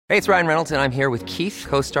Hey, it's Ryan Reynolds, and I'm here with Keith,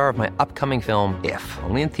 co-star of my upcoming film, If,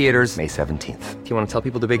 only in theaters May 17th. Do you want to tell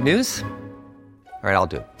people the big news? All right, I'll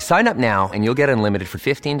do it. Sign up now and you'll get unlimited for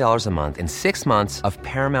 $15 a month and 6 months of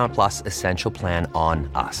Paramount Plus Essential Plan on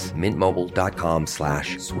us.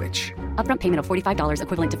 MintMobile.com/switch. Upfront payment of $45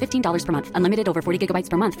 equivalent to $15 per month. Unlimited over 40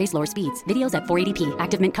 gigabytes per month. Face lower speeds. Videos at 480p.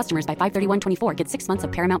 Active Mint customers by 531.24 get 6 months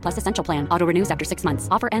of Paramount Plus Essential Plan. Auto renews after 6 months.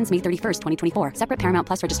 Offer ends May 31st, 2024. Separate Paramount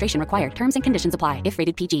Plus registration required. Terms and conditions apply if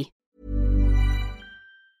rated PG.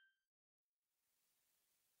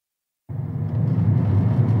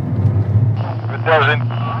 Doesn't.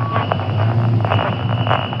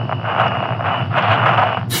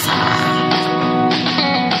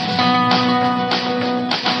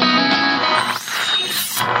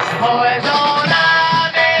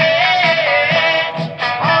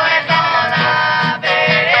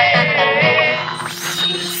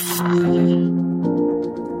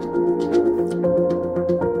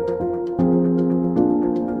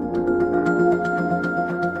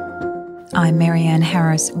 I'm Marianne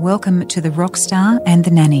Harris. Welcome to The Rockstar and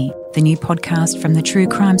the Nanny, the new podcast from the true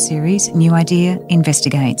crime series New Idea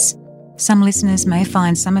Investigates. Some listeners may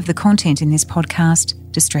find some of the content in this podcast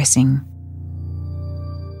distressing.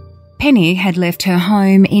 Penny had left her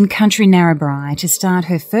home in country Narrabri to start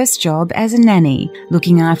her first job as a nanny,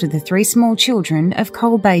 looking after the 3 small children of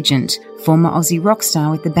Cole Bagent, former Aussie rock star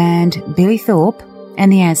with the band Billy Thorpe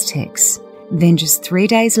and the Aztecs. Then just 3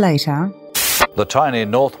 days later... The tiny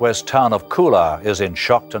northwest town of Kula is in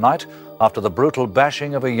shock tonight after the brutal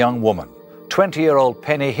bashing of a young woman. 20-year-old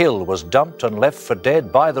Penny Hill was dumped and left for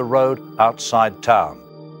dead by the road outside town.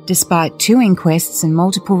 Despite 2 inquests and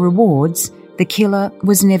multiple rewards, the killer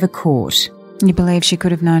was never caught. You believe she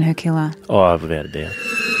could have known her killer? Oh, without a doubt.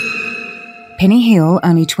 Penny Hill,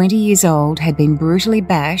 only 20 years old, had been brutally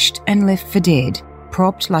bashed and left for dead,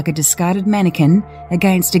 propped like a discarded mannequin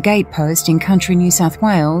against a gatepost in country New South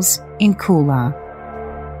Wales in Kula.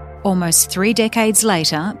 Almost 3 decades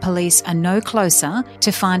later, police are no closer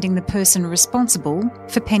to finding the person responsible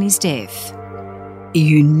for Penny's death.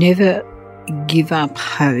 You never give up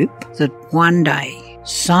hope that one day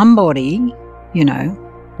somebody,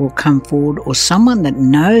 will come forward, or someone that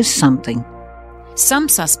knows something. Some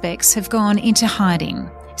suspects have gone into hiding.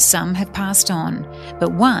 Some have passed on,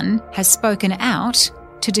 but one has spoken out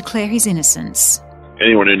to declare his innocence.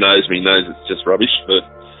 Anyone who knows me knows it's just rubbish, but,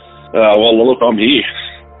 well, look, I'm here.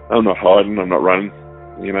 I'm not hiding, I'm not running.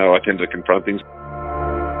 I tend to confront things.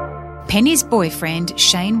 Penny's boyfriend,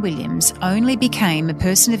 Shane Williams, only became a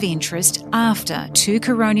person of interest after 2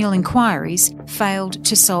 coronial inquiries failed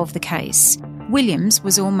to solve the case. Williams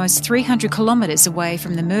was almost 300 kilometres away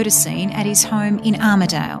from the murder scene at his home in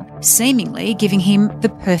Armidale, seemingly giving him the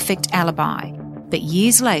perfect alibi. But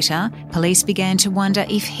years later, police began to wonder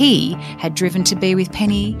if he had driven to be with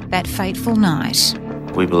Penny that fateful night.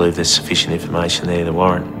 We believe there's sufficient information there to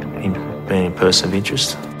warrant him being a person of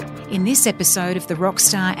interest. In this episode of The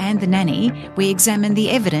Rockstar and the Nanny, we examine the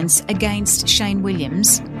evidence against Shane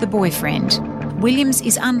Williams, the boyfriend. Williams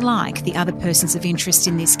is unlike the other persons of interest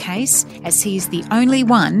in this case, as he is the only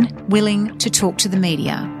one willing to talk to the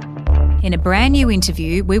media. In a brand new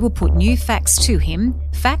interview, we will put new facts to him,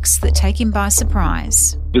 facts that take him by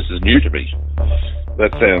surprise. This is new to me.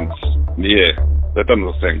 That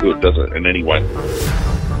doesn't sound good, does it, in any way?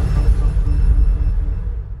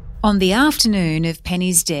 On the afternoon of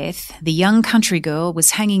Penny's death, the young country girl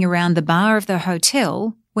was hanging around the bar of the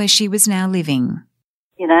hotel where she was now living.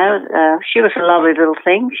 She was a lovely little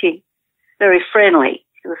thing. She very friendly.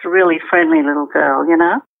 She was a really friendly little girl,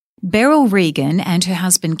 Beryl Regan and her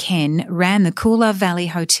husband Ken ran the Kula Valley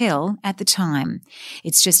Hotel at the time.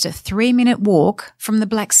 It's just a 3-minute walk from the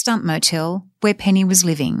Black Stump Motel where Penny was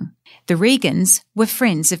living. The Regans were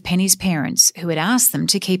friends of Penny's parents who had asked them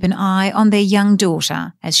to keep an eye on their young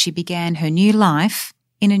daughter as she began her new life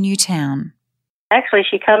in a new town. Actually,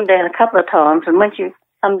 she come down a couple of times, and when she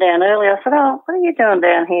come down early, I said, "Oh, what are you doing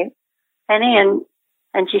down here, Penny?"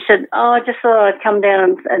 And she said, "Oh, I just thought I'd come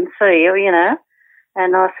down and see you,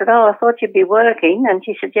 And I said, "Oh, I thought you'd be working." And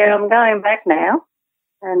she said, "Yeah, I'm going back now."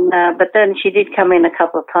 And but then she did come in a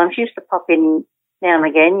couple of times. She used to pop in now and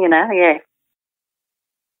again, yeah.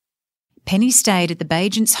 Penny stayed at the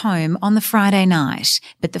Bagents' home on the Friday night,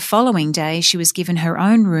 but the following day she was given her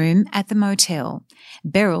own room at the motel.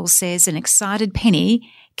 Beryl says an excited Penny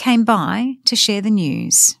came by to share the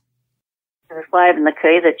news. I was waving the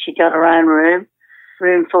key that she got her own room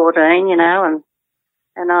 14,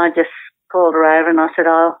 and I just called her over and I said,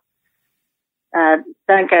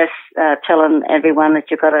 don't go telling everyone that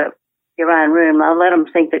you've got your own room. I'll let them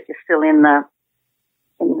think that you're still in the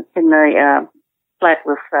flat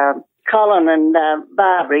with Colin and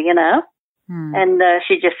Barbara, you know. And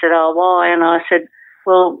she just said, oh, why? And I said,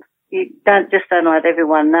 well, you don't let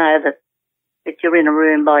everyone know that you're in a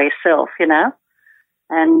room by yourself, you know.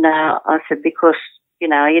 And I said, because, you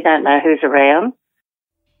know, you don't know who's around.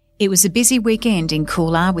 It was a busy weekend in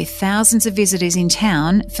Coolagh with thousands of visitors in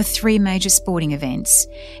town for 3 major sporting events.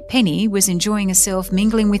 Penny was enjoying herself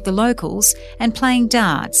mingling with the locals and playing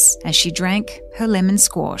darts as she drank her lemon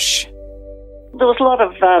squash. There was a lot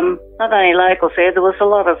of, not only locals there was a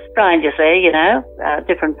lot of strangers there, you know,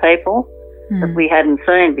 different people that we hadn't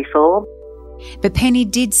seen before. But Penny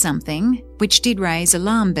did something which did raise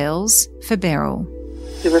alarm bells for Beryl.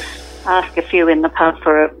 She was asked a few in the pub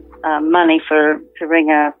for money to ring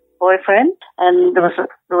her boyfriend, and there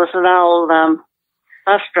was an old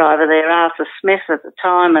bus driver there, Arthur Smith, at the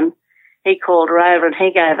time, and he called her over and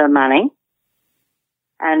he gave her money.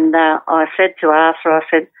 And I said to Arthur, I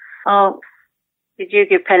said, oh, did you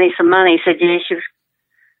give Penny some money? He said, yeah, she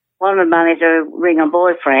wanted money to ring her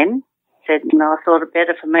boyfriend. He said, no, I thought it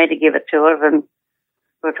better for me to give it to her than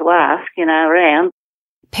for her to ask, you know, around.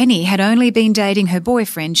 Penny had only been dating her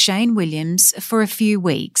boyfriend, Shane Williams, for a few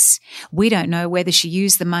weeks. We don't know whether she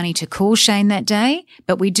used the money to call Shane that day,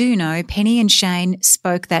 but we do know Penny and Shane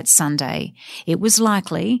spoke that Sunday. It was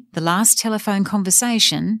likely the last telephone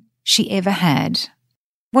conversation she ever had.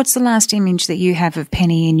 What's the last image that you have of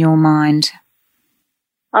Penny in your mind?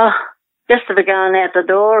 Oh, just of her going out the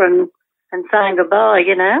door and saying goodbye,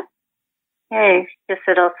 you know. Yeah, she just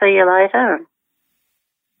said, I'll see you later.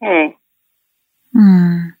 Yeah.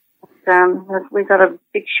 We got a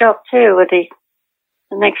big shock too with the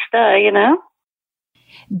next day, you know.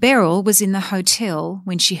 Beryl was in the hotel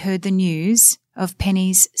when she heard the news of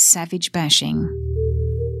Penny's savage bashing.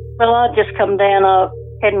 Well, I'd just come down.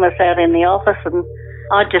 Ken was out in the office, and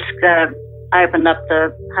I just opened up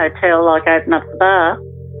the hotel, like opened up the bar,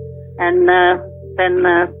 and then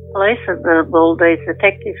the police, these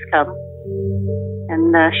detectives come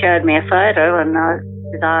and showed me a photo, and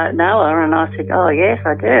did I know her? And I said, oh, yes,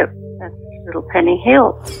 I do. That's little Penny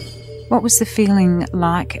Hill. What was the feeling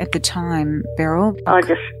like at the time, Beryl? I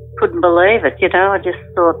just couldn't believe it, you know. I just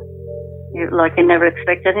thought, you never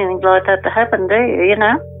expect anything like that to happen, do you, you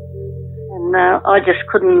know? And I just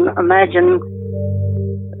couldn't imagine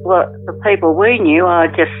what the people we knew, I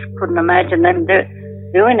just couldn't imagine them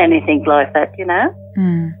doing anything like that, you know?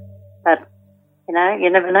 But, you know, you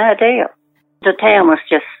never know, do you? The town was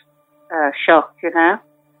just shocked, you know,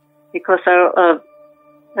 because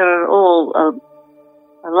they're all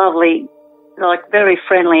a lovely, like very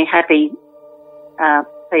friendly, happy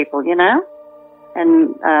people, you know,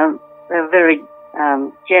 and they're very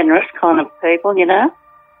generous kind of people, you know.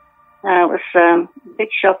 It was a big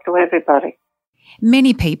shock to everybody.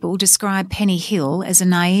 Many people describe Penny Hill as a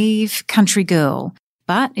naive country girl,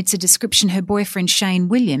 but it's a description her boyfriend Shane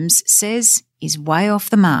Williams says is way off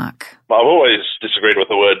the mark. I've always disagreed with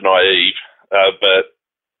the word naive, but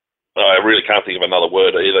I really can't think of another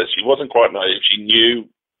word either. She wasn't quite naive. She knew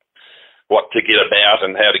what to get about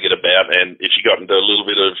and how to get about, and if she got into a little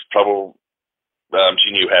bit of trouble,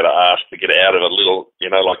 she knew how to ask to get out of a little, you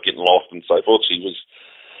know, like getting lost and so forth. She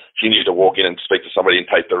knew to walk in and speak to somebody and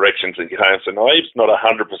take directions and get home. So naive's not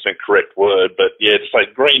 100% correct word, but yeah, to say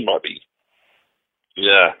green might be,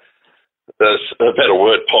 yeah, there's a better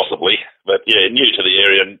word possibly. But yeah, new to the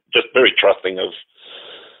area and just very trusting of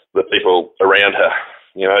the people around her.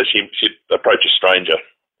 You know, she'd approach a stranger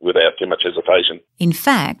without too much hesitation. In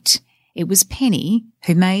fact, it was Penny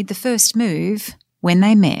who made the first move when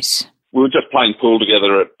they met. We were just playing pool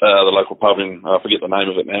together at the local pub in, I forget the name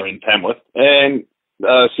of it now, in Tamworth. And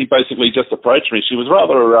she basically just approached me. She was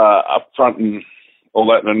rather upfront and all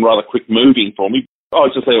that and rather quick moving for me. I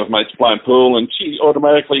was just there with mates playing pool and she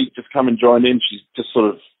automatically just come and joined in. She just sort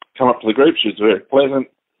of come up to the group. She was very pleasant.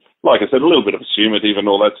 Like I said, a little bit of assumative and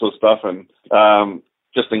all that sort of stuff and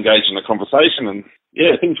just engaged in a conversation. And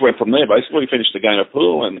yeah, things went from there basically. We finished the game of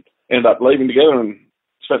pool and ended up leaving together and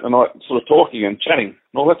spent the night sort of talking and chatting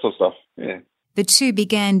and all that sort of stuff. Yeah. The two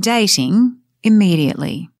began dating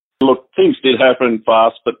immediately. Look, things did happen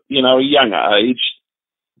fast, but, you know, a younger age,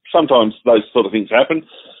 sometimes those sort of things happen.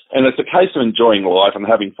 And it's a case of enjoying life and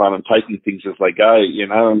having fun and taking things as they go, you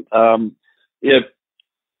know. Yeah,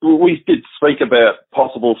 we did speak about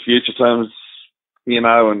possible future terms, you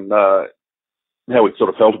know, and how we sort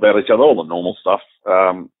of felt about each other, all the normal stuff.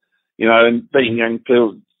 You know, and being young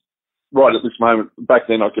too, right at this moment, back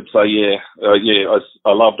then I could say,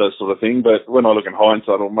 I loved her sort of thing. But when I look in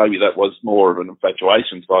hindsight, or maybe that was more of an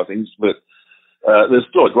infatuation side of things. But there's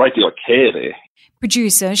still a great deal of care there.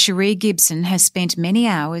 Producer Cherie Gibson has spent many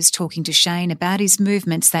hours talking to Shane about his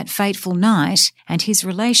movements that fateful night and his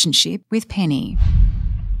relationship with Penny.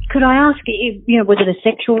 Could I ask, was it a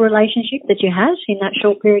sexual relationship that you had in that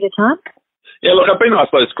short period of time? Yeah, look, I've been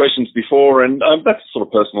asked those questions before, and that's the sort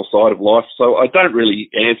of personal side of life, so I don't really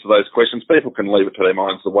answer those questions. People can leave it to their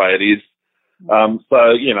minds the way it is. I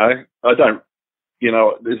don't,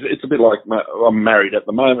 it's a bit like I'm married at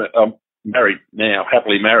the moment. I'm married now,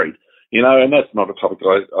 happily married, and that's not a topic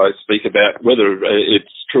I speak about, whether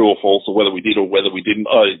it's true or false or whether we did or whether we didn't.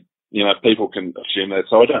 People can assume that,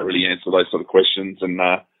 so I don't really answer those sort of questions. And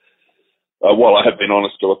while I have been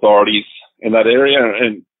honest to authorities in that area,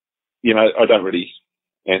 and I don't really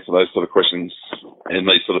answer those sort of questions in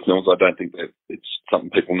these sort of films. I don't think that it's something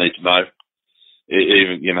people need to know,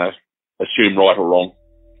 even, assume right or wrong.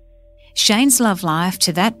 Shane's love life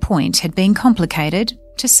to that point had been complicated,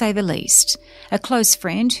 to say the least. A close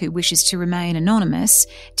friend who wishes to remain anonymous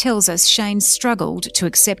tells us Shane struggled to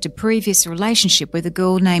accept a previous relationship with a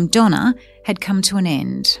girl named Donna had come to an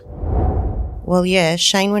end. Well, yeah,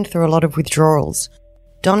 Shane went through a lot of withdrawals.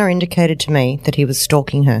 Donna indicated to me that he was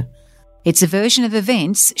stalking her. It's a version of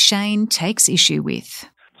events Shane takes issue with.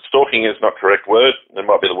 Stalking is not the correct word. It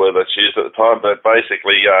might be the word that's used at the time, but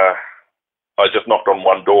basically I just knocked on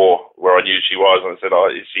one door where I knew she was and I said,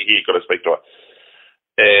 is she here? Got to speak to her.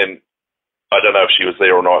 And I don't know if she was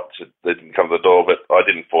there or not. They didn't come to the door, but I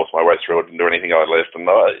didn't force my way through. I didn't do anything. I left, and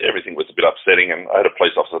everything was a bit upsetting, and I had a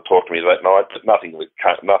police officer talk to me that night, but nothing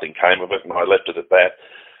came of it, and I left it at that.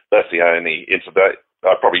 That's the only incident.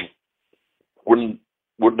 I probably wouldn't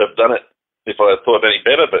have done it if I had thought any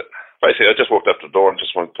better, but basically I just walked up to the door and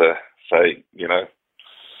just wanted to say,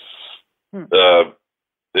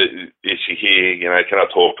 is she here? Can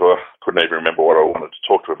I talk to her? Couldn't even remember what I wanted to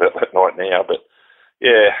talk to her about that night now, but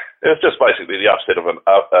yeah, it was just basically the upset of an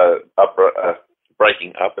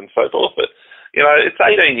breaking up and so forth. But, it's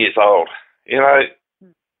 18 years old. Your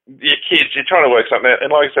kids, you're trying to work something out. And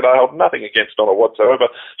like I said, I hold nothing against Donna whatsoever.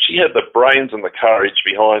 She had the brains and the courage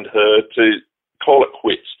behind her to call it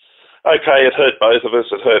quits. Okay, it hurt both of us.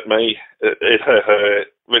 It hurt me. It hurt her.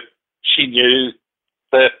 But she knew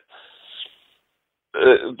that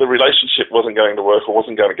the relationship wasn't going to work or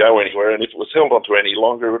wasn't going to go anywhere. And if it was held on to any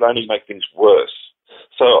longer, it would only make things worse.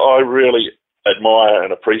 So I really admire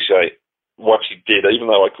and appreciate what she did, even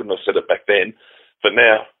though I couldn't have said it back then. But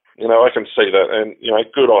now, I can see that, and,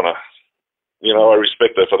 good on her. I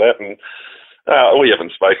respect her for that. And we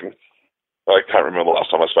haven't spoken. I can't remember the last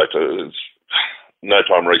time I spoke to her. It was no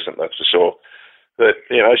time recent, that's for sure. But,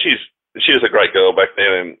 she was a great girl back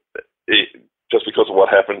then, and just because of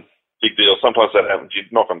what happened, big deal. Sometimes that happens.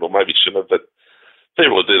 You'd knock on the door, maybe shouldn't have, but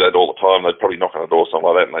people would do that all the time. They'd probably knock on the door, something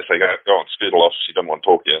like that, and they say, go on, scoodle off, she doesn't want to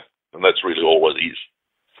talk to you. And that's really all it is.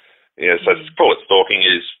 So to call it stalking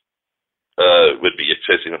would be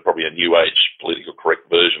excessive and probably a new age political correct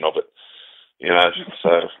version of it.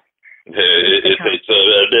 So if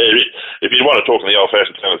you want to talk in the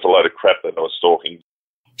old-fashioned term, it's a load of crap that I was stalking.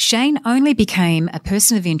 Shane only became a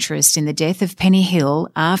person of interest in the death of Penny Hill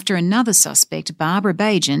after another suspect, Barbara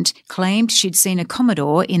Bagent, claimed she'd seen a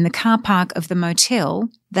Commodore in the car park of the motel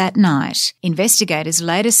that night. Investigators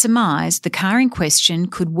later surmised the car in question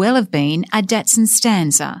could well have been a Datsun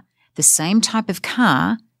Stanza, the same type of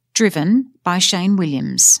car driven by Shane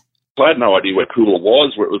Williams. I had no idea where Coolah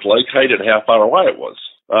was, where it was located, how far away it was.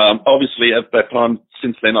 Obviously, at that time,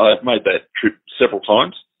 since then, I've made that trip several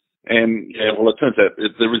times. And, it turns out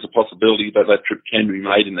there is a possibility that that trip can be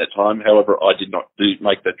made in that time. However, I did not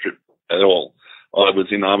make that trip at all. I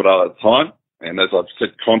was in Armidale at the time, and as I've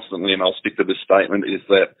said constantly, and I'll stick to this statement, is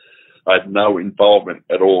that I had no involvement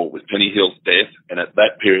at all with Penny Hill's death, and at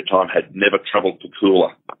that period of time had never travelled to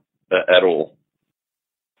Coolah at all.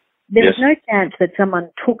 There was no chance that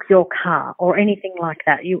someone took your car or anything like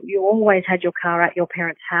that. You always had your car at your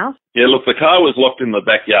parents' house? Yeah, look, the car was locked in the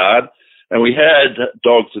backyard, and we had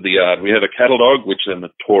dogs in the yard. We had a cattle dog, which are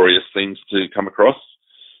notorious things to come across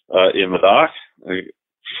in the dark. You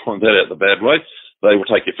find that out the bad way. They will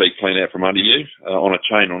take your feet clean out from under you on a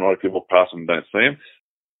chain or not if you walk past them and don't see them.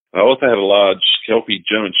 I also had a large Kelpie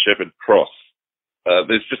German Shepherd cross.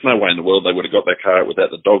 There's just no way in the world they would have got that car out without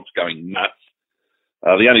the dogs going nuts.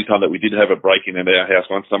 The only time that we did have a break-in at our house,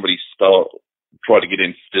 once somebody tried to get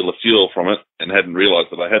in, steal the fuel from it and hadn't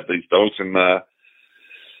realised that I had these dogs. And,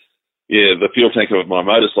 the fuel tank of my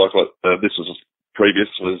motorcycle, this was previous,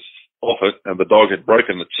 was off it, and the dog had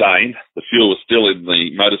broken the chain. The fuel was still in the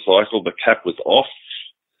motorcycle. The cap was off.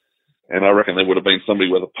 And I reckon there would have been somebody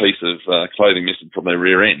with a piece of clothing missing from their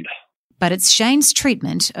rear end. But it's Shane's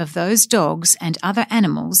treatment of those dogs and other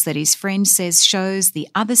animals that his friend says shows the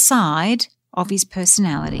other side of his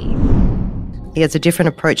personality. He has a different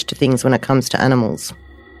approach to things when it comes to animals.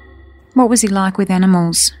 What was he like with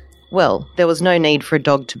animals? Well, there was no need for a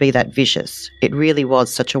dog to be that vicious. It really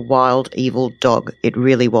was such a wild, evil dog. It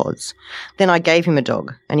really was. Then I gave him a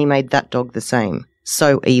dog, and he made that dog the same.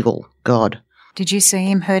 So evil. God. Did you see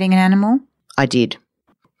him hurting an animal? I did.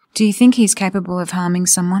 Do you think he's capable of harming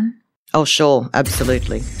someone? Oh, sure,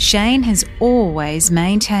 absolutely. Shane has always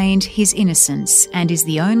maintained his innocence and is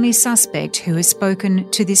the only suspect who has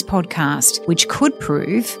spoken to this podcast, which could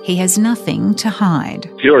prove he has nothing to hide.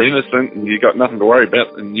 If you're innocent and you've got nothing to worry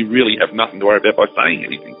about, then you really have nothing to worry about by saying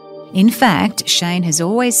anything. In fact, Shane has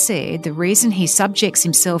always said the reason he subjects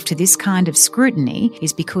himself to this kind of scrutiny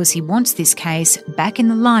is because he wants this case back in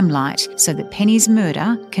the limelight so that Penny's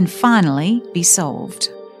murder can finally be solved.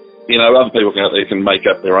 You know, other people out there can make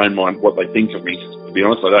up their own mind what they think of me. To be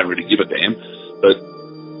honest, I don't really give a damn. But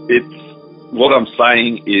what I'm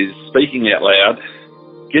saying is speaking out loud,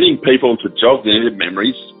 getting people to jog their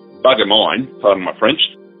memories, bugger mine, pardon my French,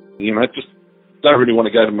 you know, just don't really want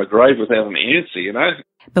to go to my grave without an answer, you know.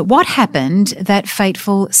 But what happened that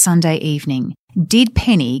fateful Sunday evening? Did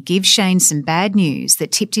Penny give Shane some bad news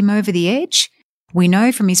that tipped him over the edge? We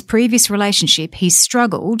know from his previous relationship he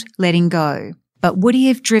struggled letting go. But would he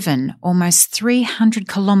have driven almost 300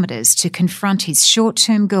 kilometres to confront his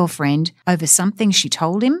short-term girlfriend over something she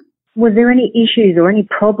told him? Was there any issues or any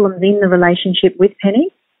problems in the relationship with Penny?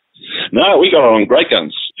 No, we got on great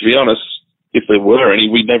guns. To be honest, if there were any,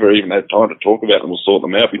 we never even had time to talk about them or sort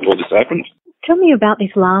them out before this happened. Tell me about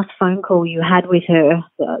this last phone call you had with her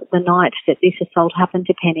the night that this assault happened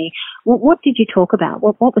to Penny. What did you talk about?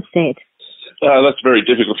 What was said? That's very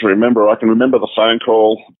difficult to remember. I can remember the phone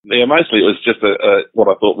call. Yeah, mostly it was just what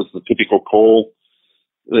I thought was the typical call.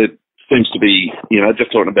 It seems to be, you know,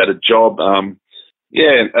 just talking about a job.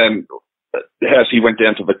 And how she went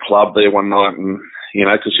down to the club there one night and, you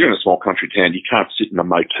know, because you're in a small country town, you can't sit in a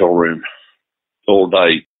motel room all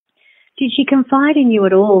day. Did she confide in you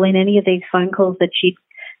at all in any of these phone calls that she'd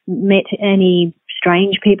met any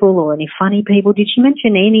strange people or any funny people? Did she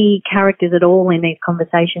mention any characters at all in these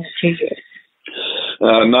conversations to you?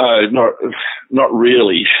 No, not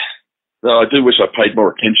really. I do wish I paid more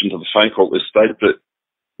attention to the phone call at this stage, but,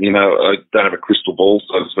 you know, I don't have a crystal ball,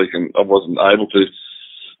 so to speak, and I wasn't able to.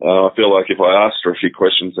 I feel like if I asked her a few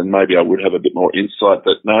questions, then maybe I would have a bit more insight.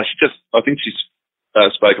 But no, I think she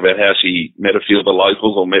spoke about how she met a few of the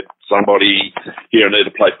locals or met somebody here and there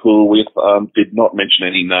to play pool with. Did not mention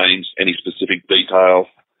any names, any specific details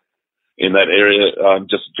in that area,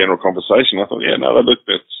 just a general conversation. I thought, yeah, no, look,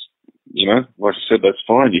 that's, you know, like I said, that's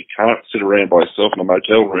fine. You can't sit around by yourself in a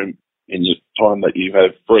motel room in your time that you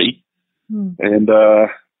have free and,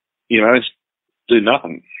 you know, do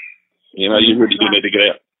nothing. You know, you really do need to get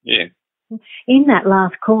out. Yeah. In that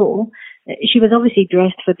last call, she was obviously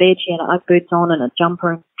dressed for bed. She had Ugg boots on and a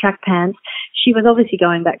jumper and track pants. She was obviously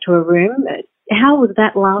going back to her room. How was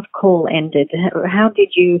that last call ended? How did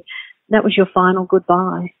you, that was your final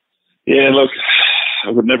goodbye? Yeah, look,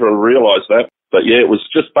 I would never have realised that. But yeah, it was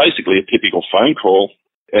just basically a typical phone call.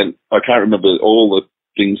 And I can't remember all the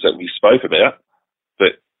things that we spoke about,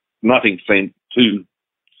 but nothing seemed too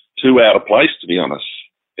out of place, to be honest.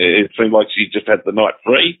 It seemed like she just had the night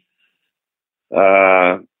free.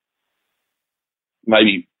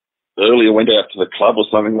 Maybe earlier went out to the club or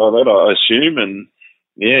something like that, I assume. And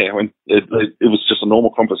yeah, it was just a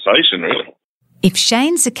normal conversation, really. If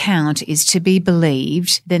Shane's account is to be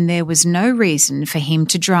believed, then there was no reason for him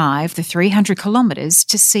to drive the 300 kilometres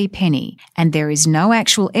to see Penny, and there is no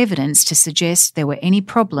actual evidence to suggest there were any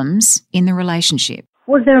problems in the relationship.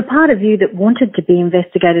 Was there a part of you that wanted to be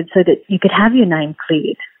investigated so that you could have your name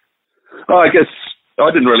cleared? Oh, I guess I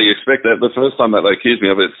didn't really expect that. The first time that they accused me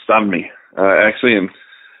of it stunned me, actually. And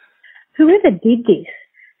whoever did this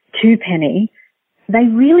to Penny, they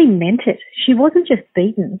really meant it. She wasn't just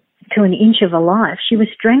beaten to an inch of her life. She was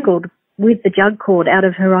strangled with the jug cord out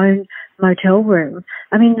of her own motel room.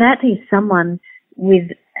 I mean, that is someone with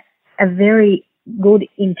a very good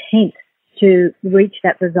intent to reach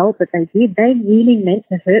that result that they did. They really meant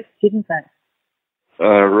to hurt, didn't they?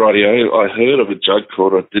 Rightio. I heard of a jug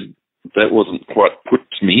cord. That wasn't quite put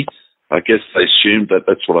to me. I guess they assumed that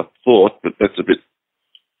that's what I thought, but that's a bit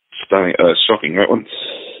shocking, that one.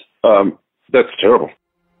 That's terrible.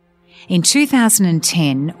 In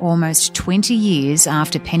 2010, almost 20 years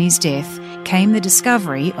after Penny's death, came the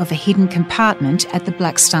discovery of a hidden compartment at the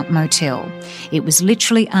Black Stump Motel. It was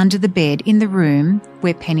literally under the bed in the room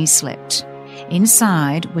where Penny slept.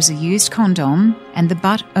 Inside was a used condom and the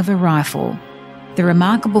butt of a rifle. The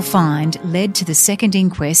remarkable find led to the second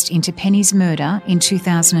inquest into Penny's murder in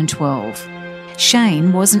 2012.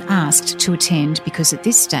 Shane wasn't asked to attend because at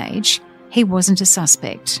this stage, he wasn't a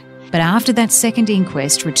suspect. But after that second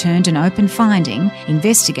inquest returned an open finding,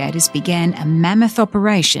 investigators began a mammoth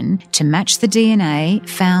operation to match the DNA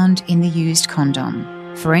found in the used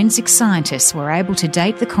condom. Forensic scientists were able to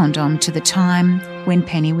date the condom to the time when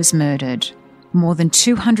Penny was murdered. More than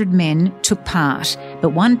 200 men took part,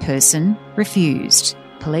 but one person refused.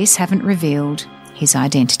 Police haven't revealed his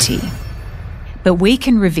identity. But we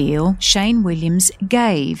can reveal Shane Williams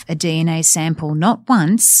gave a DNA sample not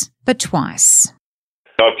once, but twice.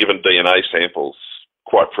 I've given DNA samples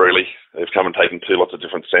quite freely. They've come and taken lots of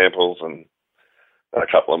different samples, and a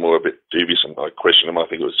couple of them were a bit dubious, and I questioned them. I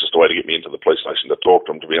think it was just a way to get me into the police station to talk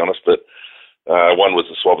to them, to be honest. But one was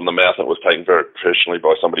a swab in the mouth, and it was taken very professionally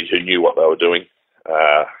by somebody who knew what they were doing.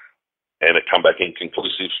 And it come back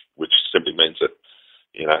inconclusive, which simply means that,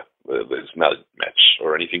 there's no match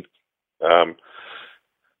or anything. So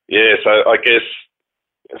I guess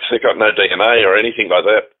if they got no DNA or anything like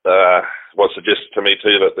that, what suggests to me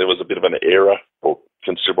too that there was a bit of an error or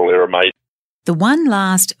considerable error made. The one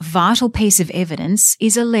last vital piece of evidence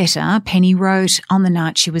is a letter Penny wrote on the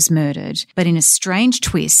night she was murdered. But in a strange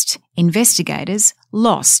twist, investigators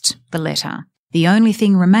lost the letter. The only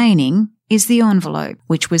thing remaining is the envelope,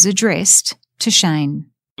 which was addressed to Shane.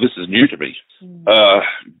 This is new to me.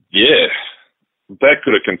 That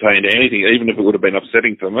could have contained anything, even if it would have been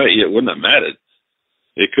upsetting for me, it wouldn't have mattered.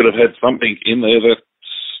 It could have had something in there that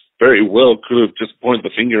very well could have just pointed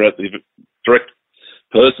the finger at the direct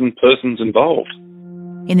persons involved.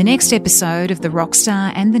 In the next episode of The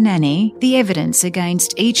Rockstar and the Nanny, the evidence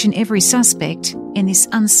against each and every suspect in this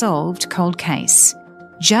unsolved cold case.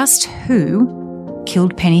 Just who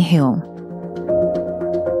killed Penny Hill?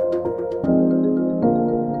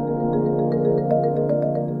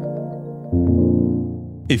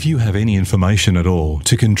 If you have any information at all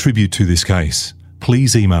to contribute to this case,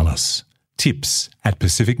 please email us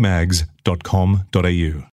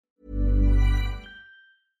tips@pacificmags.com.au.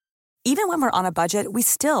 Even when we're on a budget, we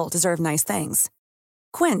still deserve nice things.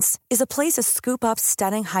 Quince is a place to scoop up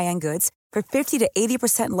stunning high-end goods for 50 to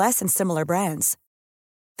 80% less than similar brands.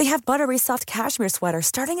 They have buttery soft cashmere sweaters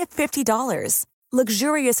starting at $50,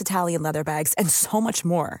 luxurious Italian leather bags, and so much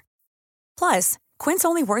more. Plus, Quince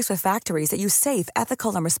only works with factories that use safe,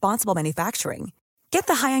 ethical, and responsible manufacturing. Get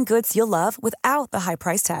the high-end goods you'll love without the high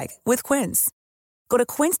price tag with Quince. Go to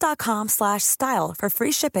quince.com/style for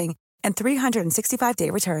free shipping and 365-day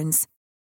returns.